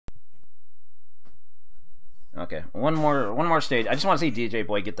Okay, one more stage. I just want to see DJ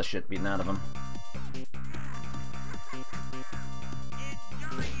Boy get the shit beaten out of him.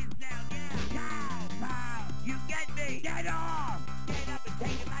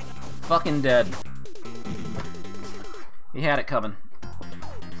 Fucking dead. He had it coming.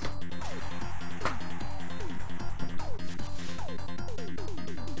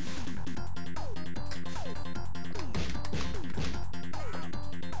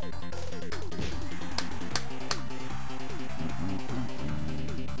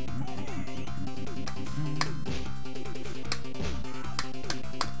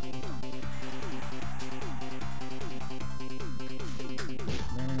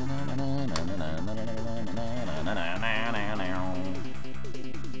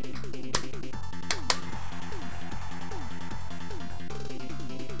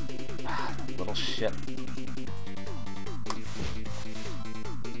 Little shit.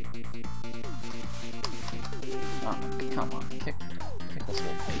 Oh, come on. Kick this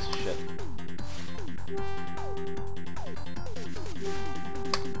little piece of shit.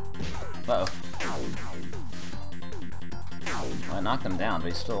 Uh-oh. Well, I knocked him down, but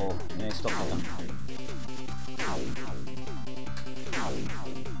he's still pulling.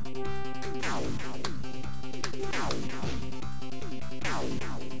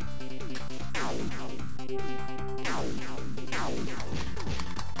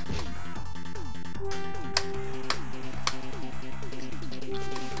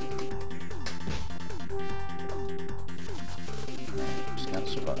 Just gotta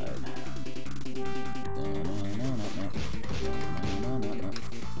survive.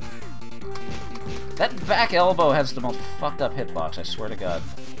 That back elbow has the most fucked up hitbox, I swear to God.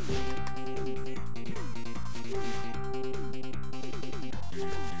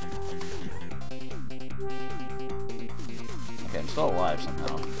 Okay, I'm still alive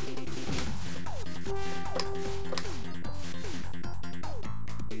somehow.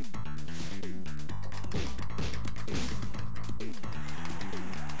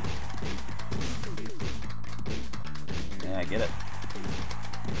 Yeah, I get it.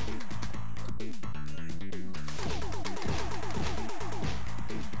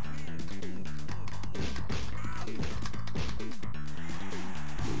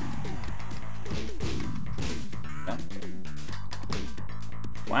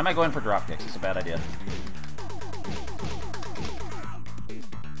 Why am I going for drop kicks? It's a bad idea.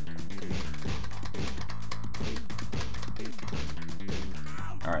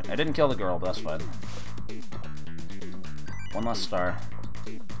 Alright, I didn't kill the girl, but that's fine. One less star.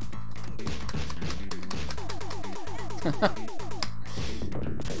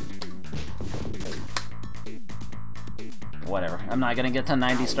 Whatever. I'm not gonna get to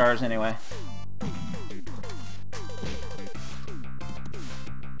 90 stars anyway.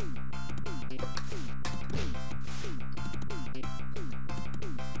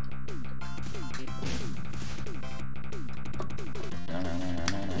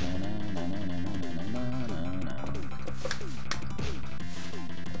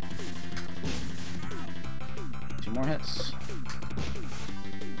 More hits.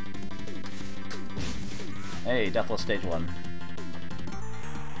 Hey, Deathless Stage 1.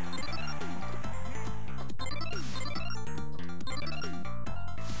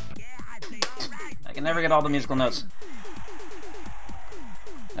 I can never get all the musical notes.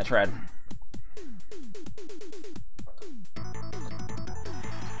 I tried.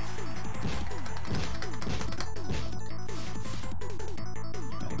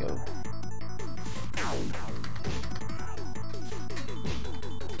 There we go.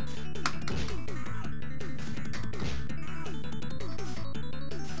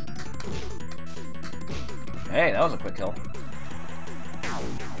 Hey, that was a quick kill.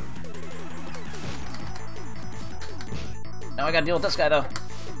 Now I gotta deal with this guy, though.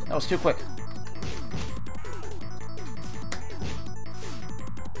 That was too quick.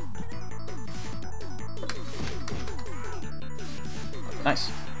 Nice.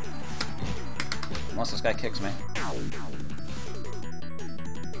 Unless this guy kicks me.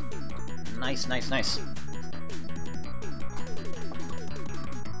 Nice, nice, nice.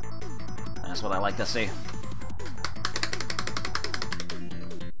 That's what I like to see.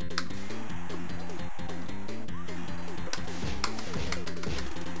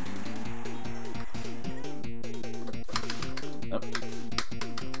 Oh.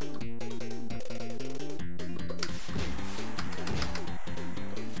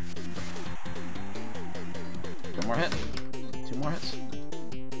 One more hit. Two more hits.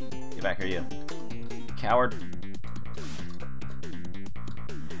 Get back here, you. Coward.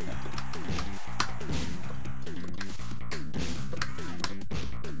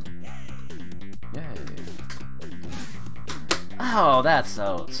 Yay. Oh, that's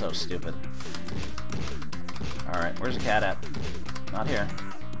so stupid. Alright, where's the cat at? Not here.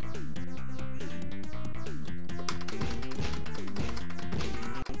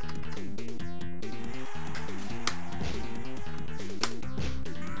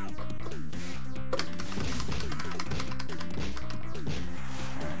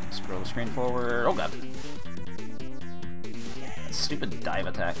 Alright, scroll the screen forward. Oh god. That stupid dive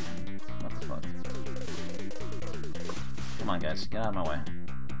attack. What the fuck? Come on, guys, get out of my way.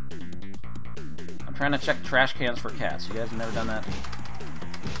 I'm trying to check trash cans for cats. You guys have never done that?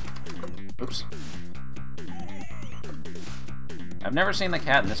 Oops. I've never seen the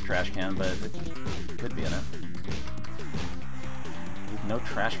cat in this trash can, but it could be in it. Leave no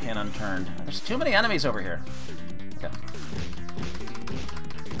trash can unturned. There's too many enemies over here. Okay.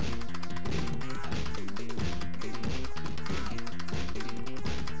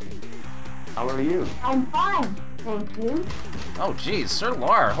 How are you? I'm fine, thank you. Oh jeez, Sir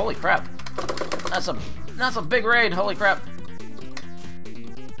Lar, holy crap. That's a big raid, holy crap.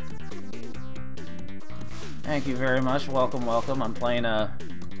 Thank you very much, welcome, welcome. I'm playing an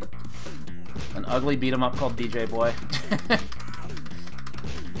ugly beat 'em up called DJ Boy.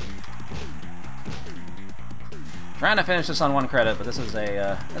 Trying to finish this on 1 credit, but this is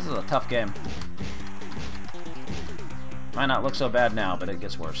a tough game. Might not look so bad now, but it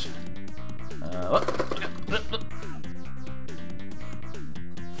gets worse.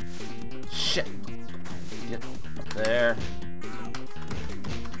 Shit. Get up there.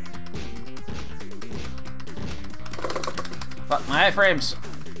 Fuck, my iframes!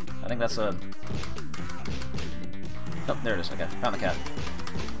 I think that's a... Oh, there it is. Okay, found the cat.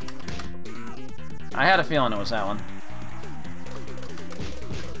 I had a feeling it was that one.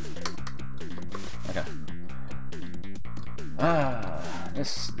 Okay.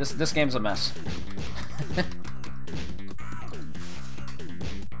 This game's a mess.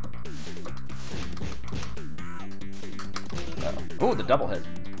 Oh, the double hit.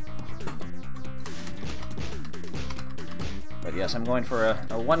 But yes, I'm going for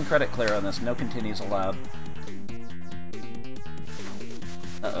a 1 credit clear on this. No continues allowed.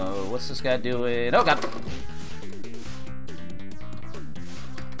 Uh-oh, what's this guy doing? Oh, God!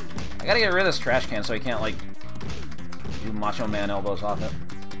 I gotta get rid of this trash can so he can't, like, do Macho Man elbows off it.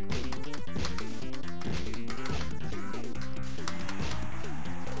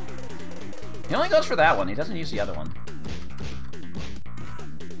 He only goes for that one. He doesn't use the other one.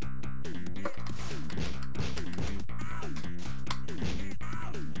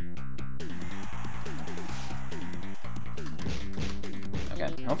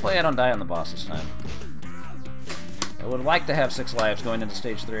 Okay, hopefully I don't die on the boss this time. I would like to have 6 lives going into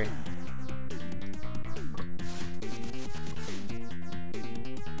stage 3.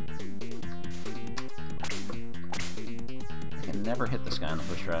 I can never hit this guy on the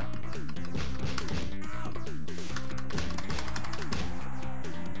first try.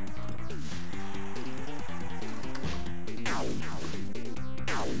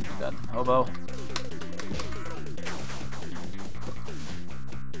 Good. Hobo.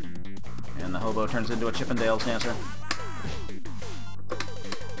 And the hobo turns into a Chippendales dancer.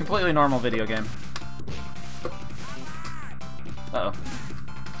 Completely normal video game. Uh-oh.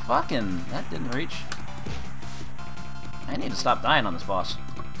 Fucking... that didn't reach. I need to stop dying on this boss.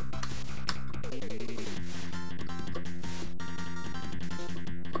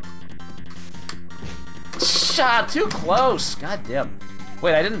 Shot! Too close! God damn.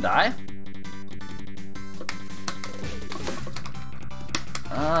 Wait, I didn't die?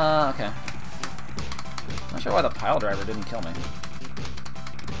 Okay. Not sure why the pile driver didn't kill me.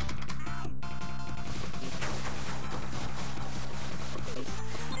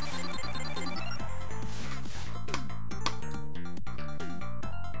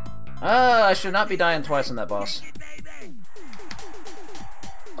 I should not be dying twice on that boss.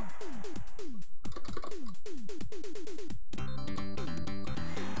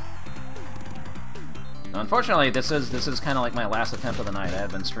 Unfortunately, this is kind of like my last attempt of the night. I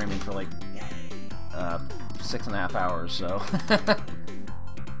have been streaming for like 6.5 hours, so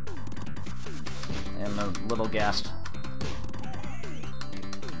I'm a little gassed.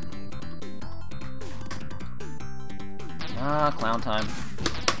 Clown time.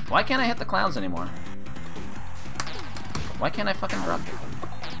 Why can't I hit the clowns anymore? Why can't I fucking drop it?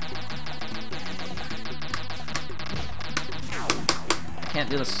 I can't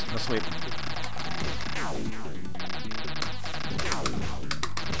do this, the sweep.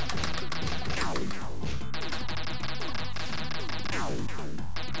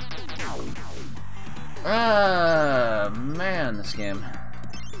 Man, this game.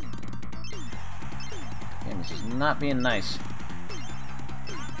 This game is just not being nice.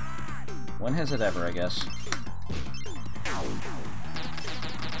 When has it ever, I guess?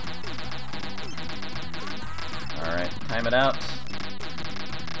 Alright, time it out.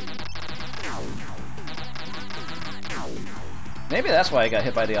 Maybe that's why I got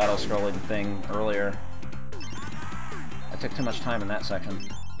hit by the auto-scrolling thing earlier. I took too much time in that section.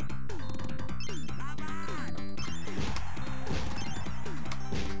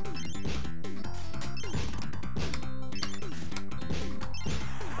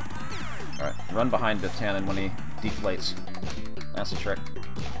 Alright, run behind Buchanan when he deflates. That's the trick.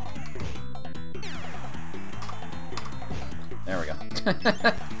 There we go.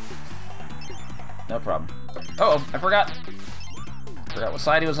 No problem. Uh-oh, I forgot. Forgot what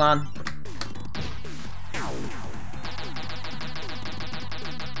side he was on.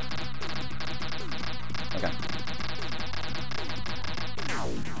 Okay.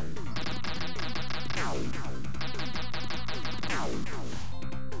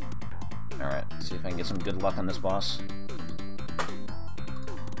 Alright, see if I can get some good luck on this boss.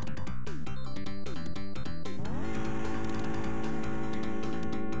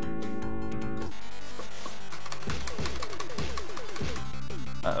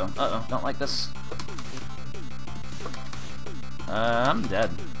 Uh-oh, uh-oh, don't like this. I'm dead.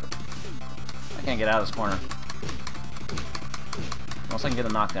 I can't get out of this corner. Unless I can get a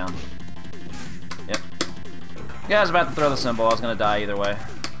knockdown. Yep. Yeah, I was about to throw the symbol. I was gonna die either way.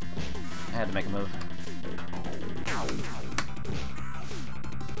 I had to make a move.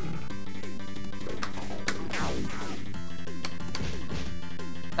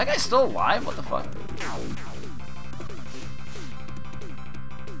 That guy's still alive? What the fuck?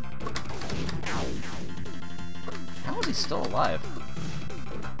 How is he still alive?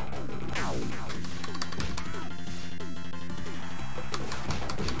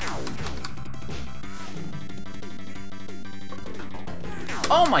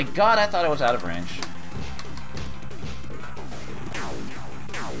 Oh my god, I thought I was out of range.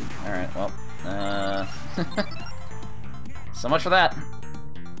 Alright, well, so much for that.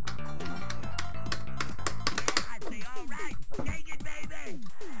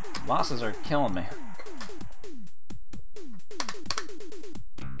 Losses are killing me.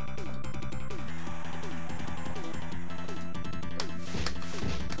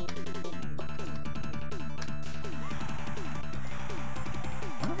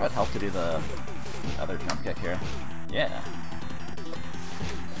 I wonder if it'd help to do the other jump kick here. Yeah.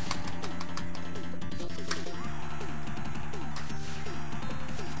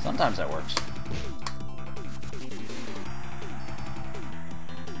 Sometimes that works.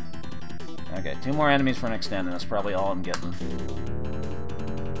 Okay, 2 more enemies for an extend, and that's probably all I'm getting.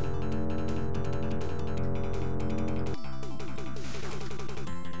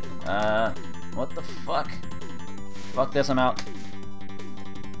 What the fuck? Fuck this, I'm out.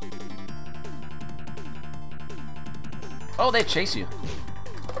 Oh, they chase you.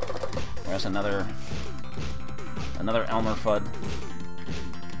 There's another Elmer Fudd.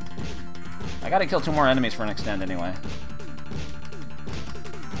 I gotta kill 2 more enemies for an extend anyway.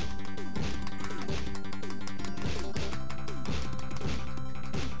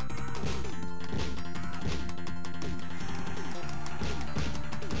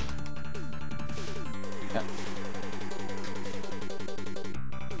 Yep.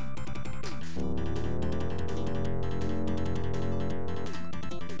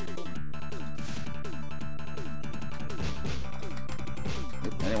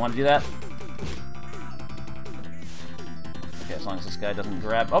 I didn't want to do that. Okay, as long as this guy doesn't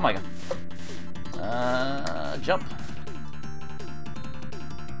grab... Oh my god. Jump.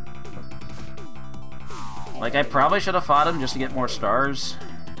 Like, I probably should have fought him just to get more stars,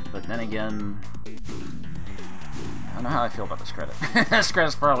 but then again... I don't know how I feel about this credit. This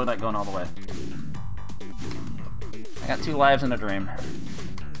credit's probably not going all the way. I got 2 lives in a dream.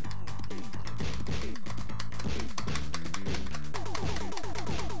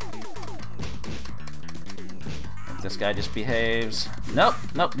 If this guy just behaves... Nope,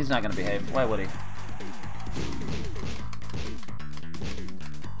 nope, he's not gonna behave. Why would he?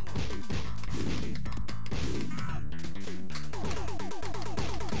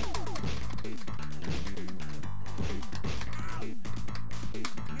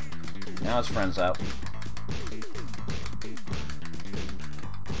 Now his friend's out.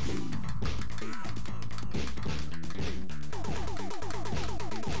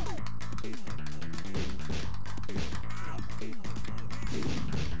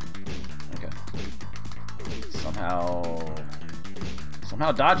 Okay.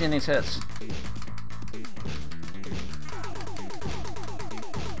 Somehow dodging these hits.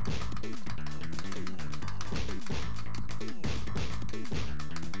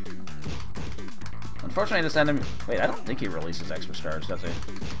 Unfortunately, this enemy... Wait, I don't think he releases extra stars, does he?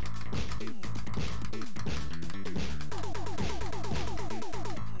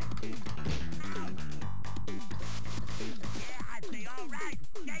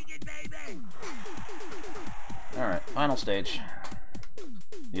 Alright, final stage.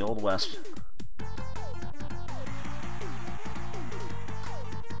 The Old West.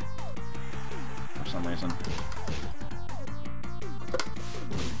 For some reason.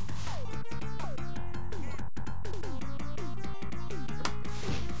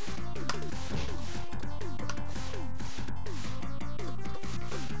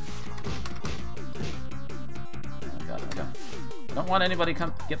 I don't want anybody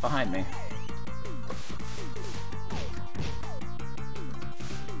come get behind me.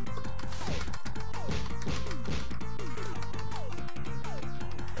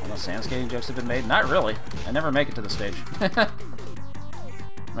 All the sand skating jokes have been made? Not really. I never make it to the stage.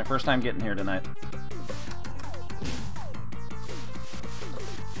 My first time getting here tonight.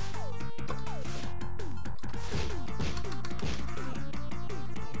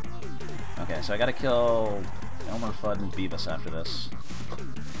 Okay, so I gotta kill Elmer Fudd and Beavis after this.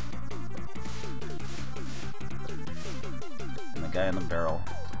 And the guy in the barrel.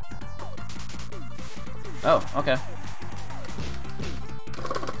 Oh, okay.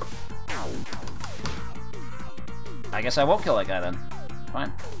 I guess I won't kill that guy then.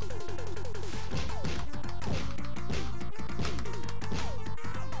 Fine.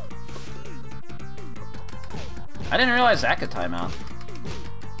 I didn't realize that could time out.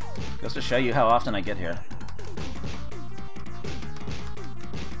 Goes to show you how often I get here.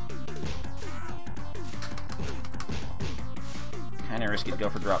 Kinda risky to go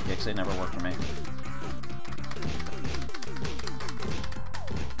for drop kicks, they never work for me.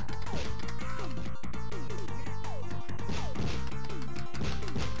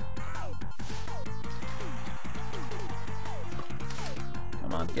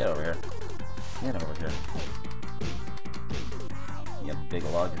 Come on, get over here. Get over here. You big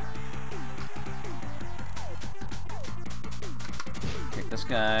lug. Kick this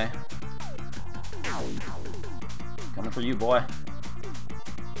guy. Coming for you, boy.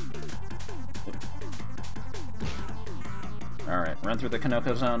 Alright, run through the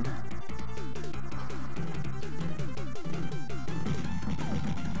Kanoko zone.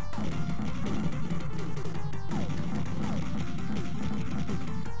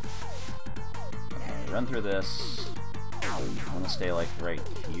 Okay, run through this. I want to stay, like, right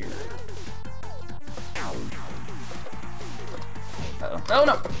here. Uh-oh. Oh,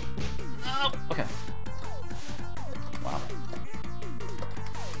 no! No! Okay. Wow.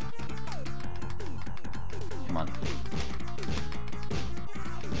 Come on.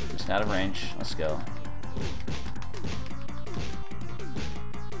 Just out of range. Let's go.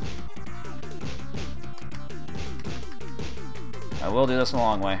 I will do this a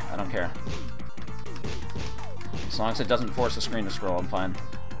long way. I don't care. As long as it doesn't force the screen to scroll, I'm fine.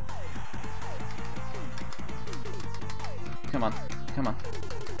 Come on. Come on.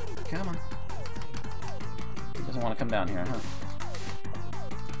 Come on. He doesn't want to come down here, huh?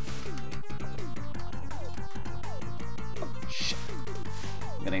 Shit.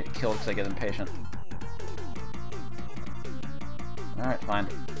 I'm gonna get killed because I get impatient. Alright, fine.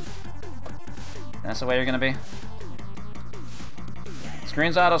 That's the way you're gonna be.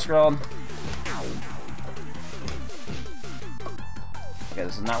 Screen's auto-scrolled. Okay,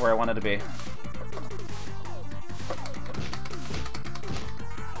 this is not where I wanted to be.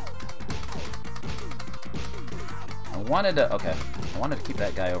 I wanted to keep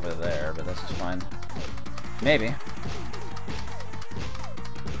that guy over there, but this is fine. Maybe.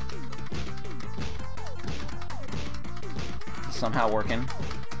 It's somehow working.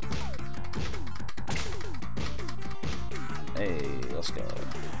 Hey, let's go.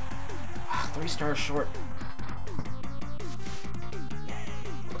 3 stars short.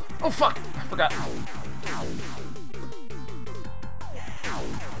 Oh fuck! I forgot.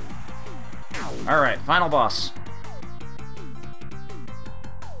 Alright, final boss.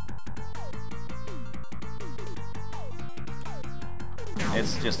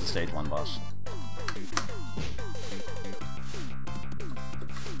 It's just the stage 1 boss.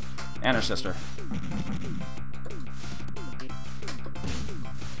 And her sister.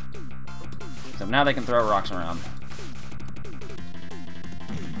 So now they can throw rocks around.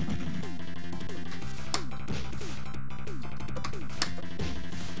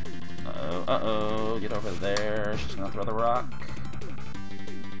 Uh-oh, uh-oh, get over there. She's gonna throw the rock.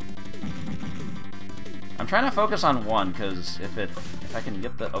 I'm trying to focus on one, because if I can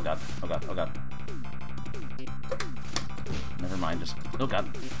get the... Oh god, oh god, oh god. Never mind, just... Oh god.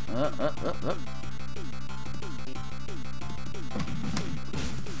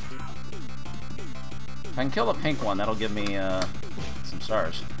 If I can kill the pink one, that'll give me some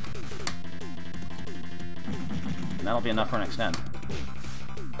stars. And that'll be enough for an extend.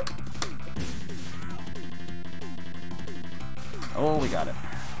 Oh, we got it.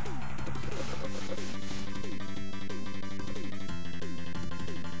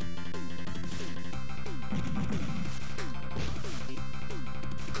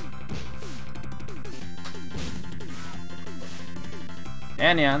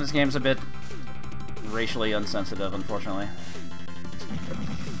 And yeah, this game's a bit racially insensitive, unfortunately.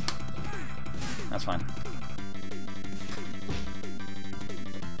 That's fine.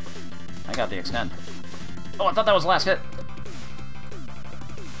 I got the extend. Oh, I thought that was the last hit.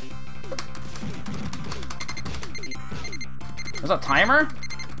 There's a timer?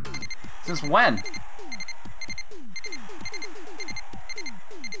 Since when?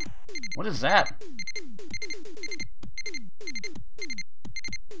 What is that?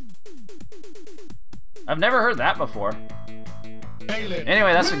 I've never heard that before.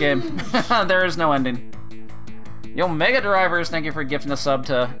 Anyway, that's the game. There is no ending. Yo, Mega Drivers, thank you for gifting a sub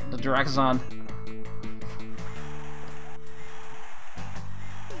to the Draxon.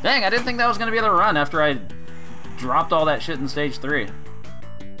 Dang, I didn't think that was going to be the run after I dropped all that shit in Stage 3.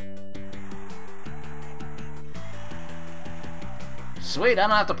 Sweet, I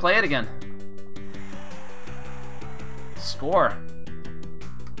don't have to play it again. Score.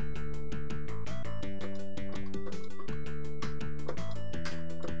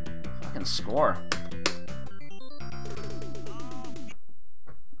 Fucking score.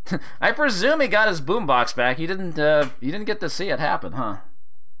 I presume he got his boombox back. You didn't get to see it happen, huh?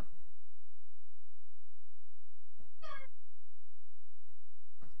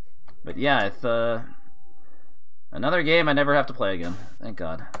 But yeah, if another game I never have to play again. Thank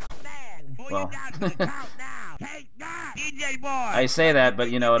God. Well, I say that, but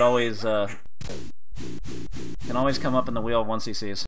you know, it always can always come up in the wheel of 1CCs.